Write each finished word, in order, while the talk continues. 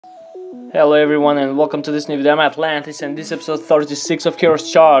Hello everyone and welcome to this new video. I'm Atlantis and this is episode 36 of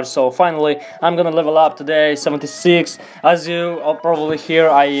Heroes Charge. So finally I'm gonna level up today, 76. As you are probably hear,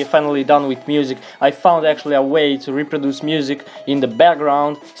 I finally done with music. I found actually a way to reproduce music in the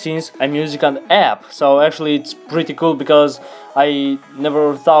background since I'm using an app. So actually it's pretty cool because I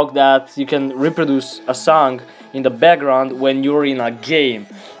never thought that you can reproduce a song in the background when you're in a game.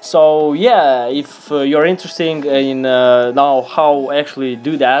 So yeah, if you're interested in now how actually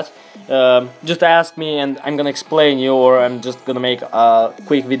do that, just ask me and I'm gonna explain you, or I'm just gonna make a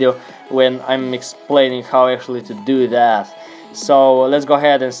quick video when I'm explaining how actually to do that. So let's go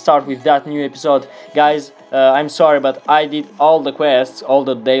ahead and start with that new episode. Guys, I'm sorry, but I did all the quests, all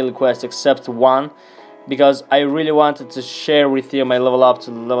the daily quests except one, because I really wanted to share with you my level up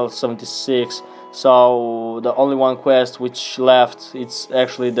to level 76. So the only one quest which left, it's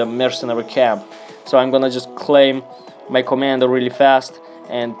actually the mercenary camp. So I'm gonna just claim my commander really fast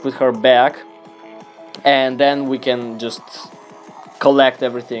and put her back, and then we can just collect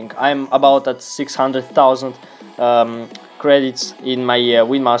everything. I'm about at 600,000 credits in my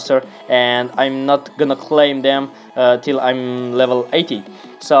Windmaster, and I'm not gonna claim them till I'm level 80.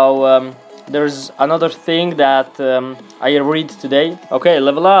 So there's another thing that I read today. Okay,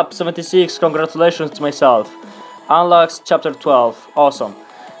 level up 76, congratulations to myself. Unlocks chapter 12, awesome.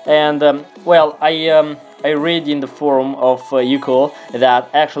 And well, I read in the forum of Ucol that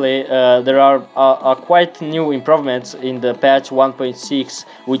actually there are quite new improvements in the patch 1.6,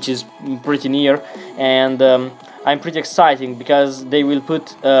 which is pretty near, and I'm pretty exciting because they will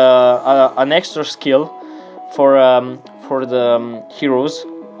put an extra skill for the heroes.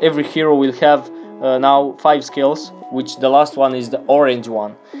 Every hero will have now 5 skills, which the last one is the orange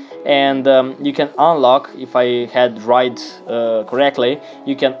one. And you can unlock, if I had right correctly,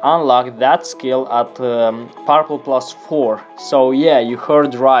 you can unlock that skill at purple plus 4. So yeah, you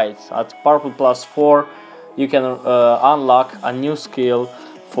heard right, at purple plus 4 you can unlock a new skill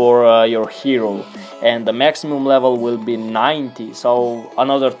for your hero, and the maximum level will be 90, so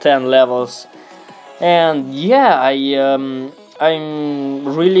another 10 levels. And yeah, I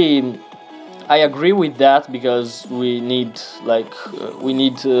agree with that, because we need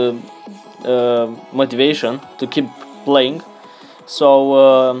motivation to keep playing. So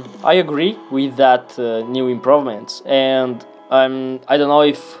I agree with that new improvements, and I don't know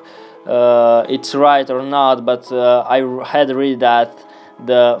if it's right or not, but I had read that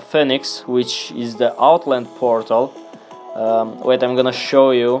the Phoenix, which is the Outland portal, wait, I'm gonna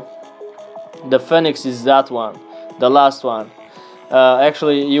show you. The Phoenix is that one, the last one.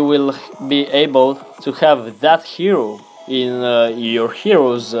 Actually, you will be able to have that hero in your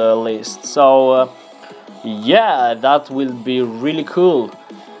heroes list. So yeah, that will be really cool.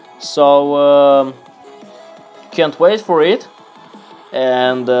 So can't wait for it,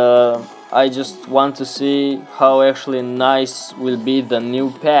 and I just want to see how actually nice will be the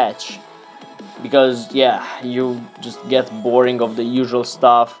new patch, because yeah, you just get boring of the usual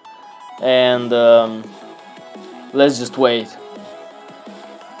stuff, and let's just wait.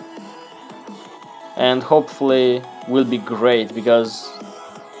 And hopefully will be great, because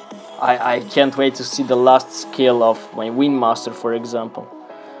I can't wait to see the last skill of my Windmaster, for example,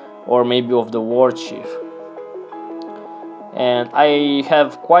 or maybe of the War Chief. And I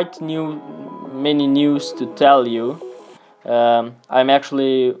have quite many news to tell you. I'm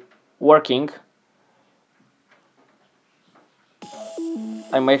actually working.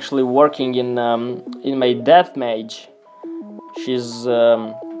 I'm actually working in my Death Mage.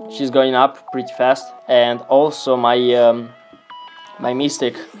 She's going up pretty fast, and also my my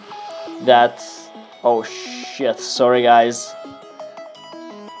Mystic. That, oh shit, sorry guys.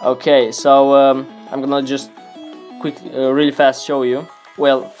 Okay, so I'm gonna just really fast show you.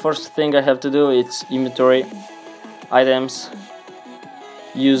 Well, first thing I have to do is inventory items,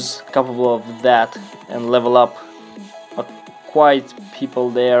 use a couple of that, and level up quite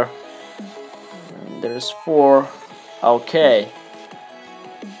people there. And there's 4. Okay.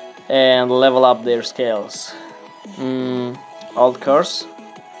 And level up their scales. Alt curse.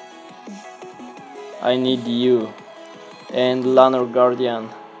 I need you. And Lanor Guardian.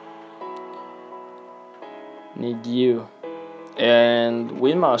 Need you. And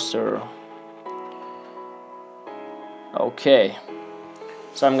Windmaster. Okay.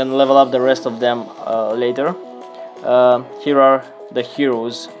 So I'm gonna level up the rest of them later. Here are the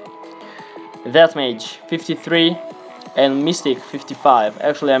heroes. Death Mage 53. And Mystic 55.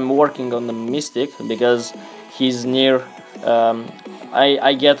 Actually, I'm working on the Mystic because he's near.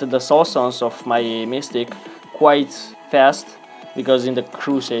 I get the soul stones of my Mystic quite fast, because in the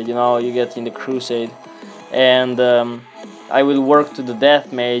Crusade, you know, you get in the Crusade, and I will work to the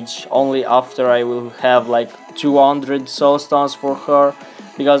death mage only after I will have like 200 soul stones for her,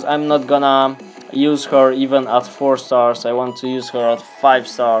 because I'm not gonna use her even at 4 stars. I want to use her at 5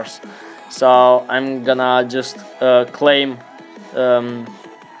 stars. So I'm gonna just claim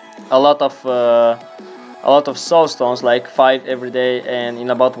a lot of soul stones, like 5 every day, and in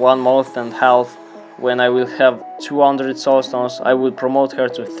about 1 month and half, when I will have 200 soul stones, I will promote her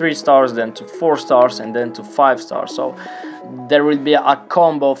to 3 stars, then to 4 stars, and then to 5 stars. So there will be a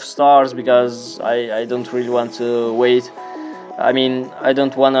combo of stars, because I don't really want to wait. I mean, I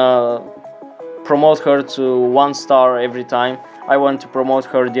don't want to promote her to 1 star every time. I want to promote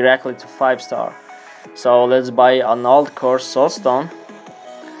her directly to 5 star. So let's buy an old course soulstone,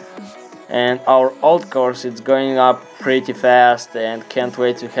 and our old course is going up pretty fast, and can't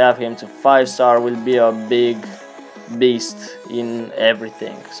wait to have him to 5 star. Will be a big beast in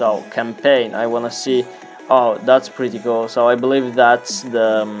everything. So campaign, I wanna see. Oh, that's pretty cool. So I believe that's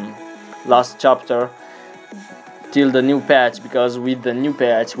the last chapter till the new patch, because with the new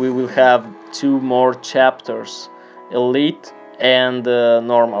patch we will have 2 more chapters, elite and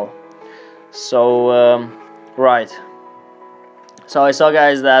normal. So right, so I saw,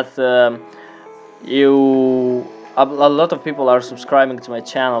 guys, that a lot of people are subscribing to my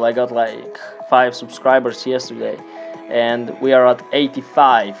channel. I got like 5 subscribers yesterday, and we are at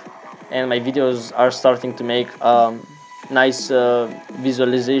 85, and my videos are starting to make nice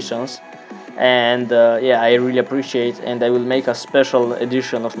visualizations, and yeah, I really appreciate, and I will make a special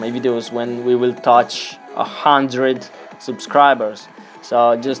edition of my videos when we will touch 100 subscribers.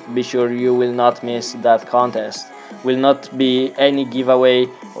 So just be sure you will not miss that contest. Will not be any giveaway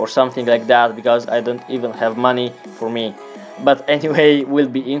or something like that, because I don't even have money for me. But anyway, will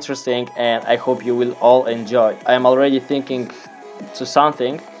be interesting, and I hope you will all enjoy. I am already thinking to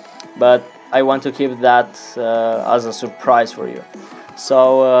something, but I want to keep that as a surprise for you.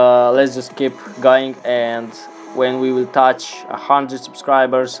 So let's just keep going, and when we will touch 100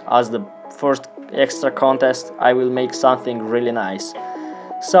 subscribers as the first extra contest, I will make something really nice.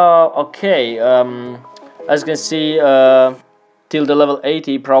 So okay, as you can see, till the level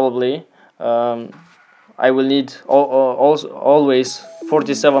 80 probably, I will need always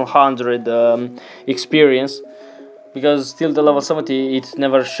 4700 experience, because till the level 70 it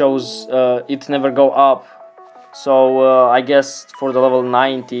never shows, it never go up. So I guess for the level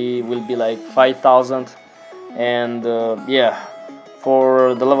 90 will be like 5000, and yeah,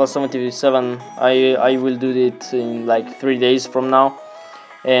 for the level 77 I will do it in like 3 days from now,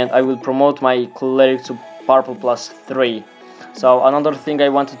 and I will promote my cleric to purple +3. So another thing I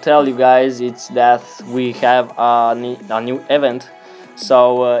want to tell you guys is that we have a new event.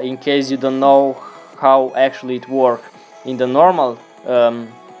 So in case you don't know how actually it works in the normal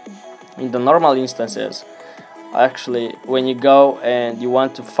instances, actually when you go and you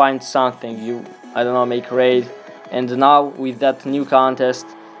want to find something, you, I don't know, make raid, and now with that new contest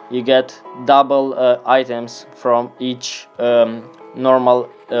you get double items from each normal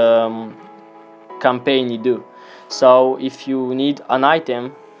campaign you do. So if you need an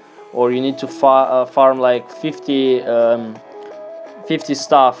item, or you need to farm like 50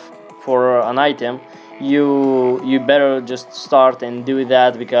 stuff for an item, you better just start and do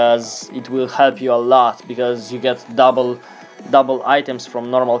that, because it will help you a lot, because you get double items from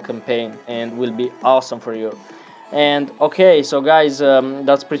normal campaign, and will be awesome for you. And okay, so guys,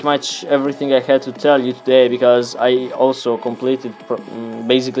 that's pretty much everything I had to tell you today, because I also completed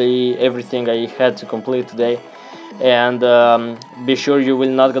basically everything I had to complete today. And be sure you will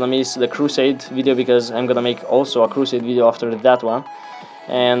not gonna miss the crusade video, because I'm gonna make also a crusade video after that one.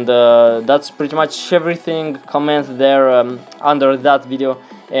 And that's pretty much everything. Comment there under that video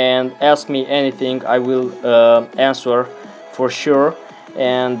and ask me anything. I will answer for sure.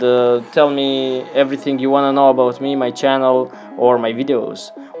 And tell me everything you want to know about me, my channel, or my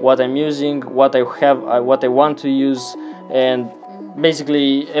videos, what I'm using, what I have, what I want to use, and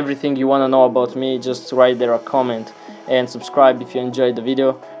basically everything you want to know about me. Just write there a comment, and subscribe if you enjoyed the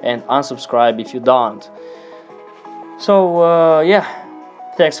video, and unsubscribe if you don't. So yeah,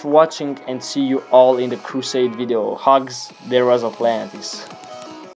 thanks for watching, and see you all in the crusade video. Hugs, there was Atlantis.